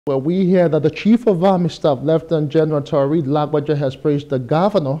Well, we hear that the Chief of Army Staff, Lieutenant General Taoreed Lagbaja, has praised the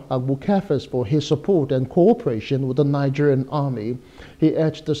Governor, Agbu Kefas, for his support and cooperation with the Nigerian Army. He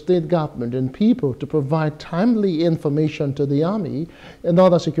urged the state government and people to provide timely information to the Army and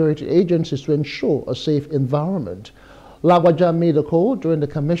other security agencies to ensure a safe environment. Lagbaja made a call during the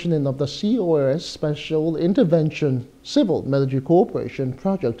commissioning of the Coas Special Intervention Civil Military Cooperation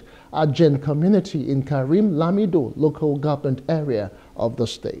Project at Gen Community in Karim Lamido local government area of the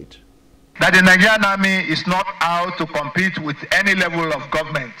state. That the Nigerian Army is not out to compete with any level of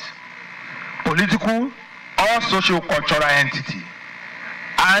government, political or socio-cultural entity.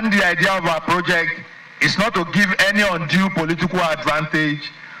 And the idea of our project is not to give any undue political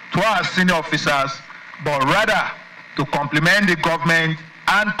advantage to our senior officers, but rather to complement the government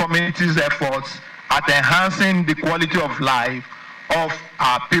and community's efforts at enhancing the quality of life of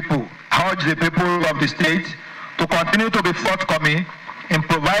our people. I urge the people of the state to continue to be forthcoming in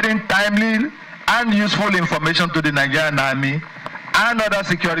providing timely and useful information to the Nigerian Army and other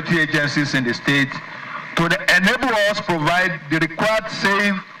security agencies in the state to enable us provide the required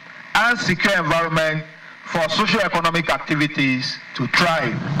safe and secure environment for socio-economic activities to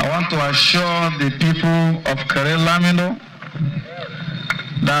thrive. I want to assure the people of Karim Lamido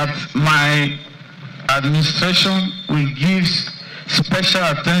that my administration will give special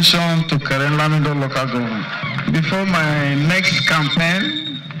attention to Karim Lamido local government. Before my next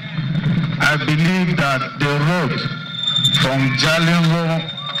campaign, I believe that the road from Jalingo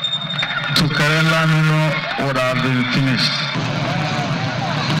to Karim Lamido would have been finished.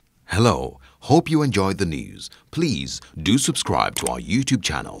 Hello, hope you enjoyed the news. Please do subscribe to our YouTube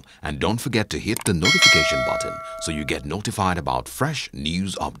channel and don't forget to hit the notification button so you get notified about fresh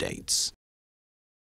news updates.